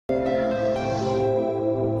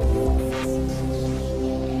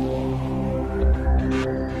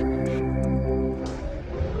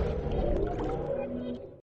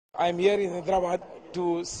I'm here in Hyderabad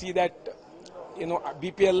to see that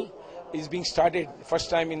BPL is being started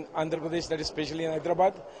first time in Andhra Pradesh, that is especially in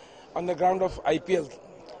Hyderabad, on the ground of IPL,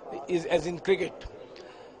 is as in cricket.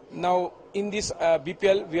 Now in this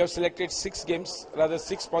BPL we have selected 6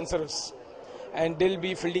 sponsors, and they'll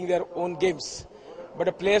be fielding their own games. But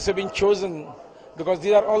the players have been chosen because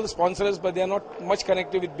these are all the sponsors, but they are not much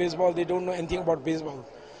connected with baseball. They don't know anything about baseball.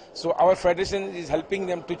 So our federation is helping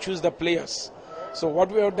them to choose the players. So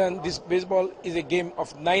what we have done, this baseball is a game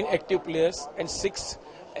of 9 active players and 6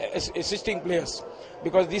 assisting players,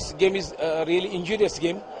 because this game is a really injurious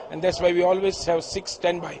game, and that's why we always have 6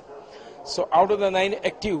 standby. So out of the 9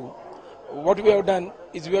 active, what we have done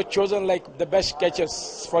is we have chosen like the best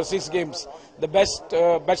catchers for 6 games, the best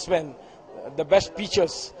batsmen, the best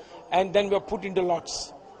pitchers, and then we are put into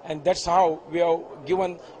lots. And that's how we have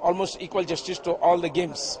given almost equal justice to all the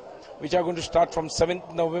games, which are going to start from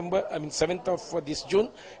 7th of this June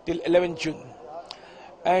till 11th June.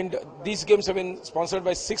 And these games have been sponsored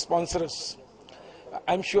by 6 sponsors.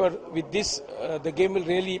 I'm sure with this, the game will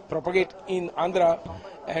really propagate in Andhra,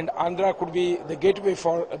 and Andhra could be the gateway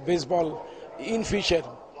for baseball in future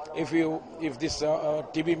if this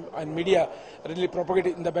TV and media really propagate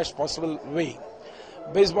it in the best possible way.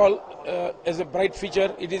 Baseball as a bright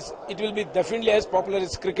future, it will be definitely as popular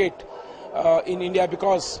as cricket in India,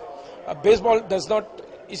 because baseball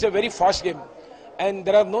is a very fast game, and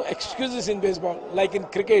there are no excuses in baseball. Like in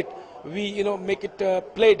cricket, we make it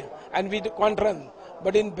played and we can't run,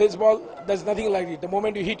 but in baseball there's nothing like it. The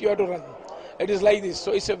moment you hit, you have to run. It is like this.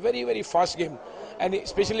 So it's a very, very fast game, and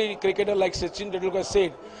especially cricketer like Secunderabad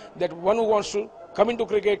said that one who wants to come into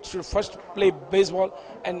cricket should first play baseball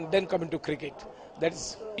and then come into cricket. That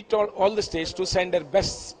is, we told all the states to send their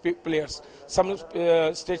best players. Some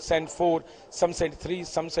states sent 4, some sent 3,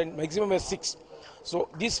 some sent maximum as 6. So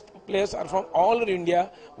these players are from all over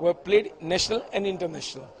India who have played national and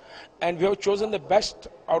international, and we have chosen the best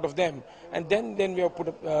out of them, and then we have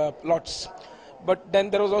put lots. But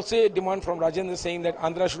then there was also a demand from Rajendra saying that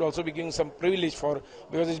Andhra should also be giving some privilege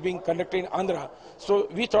because it's being conducted in Andhra. So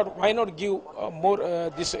we thought, why not give more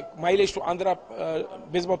this mileage to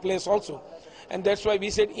Andhra baseball players also? And that's why we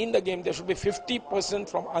said in the game there should be 50%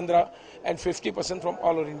 from Andhra and 50% from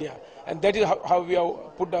all over India. And that is how we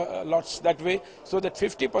have put the lots that way, so that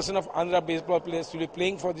 50% of Andhra baseball players will be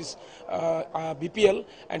playing for this BPL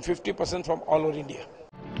and 50% from all over India.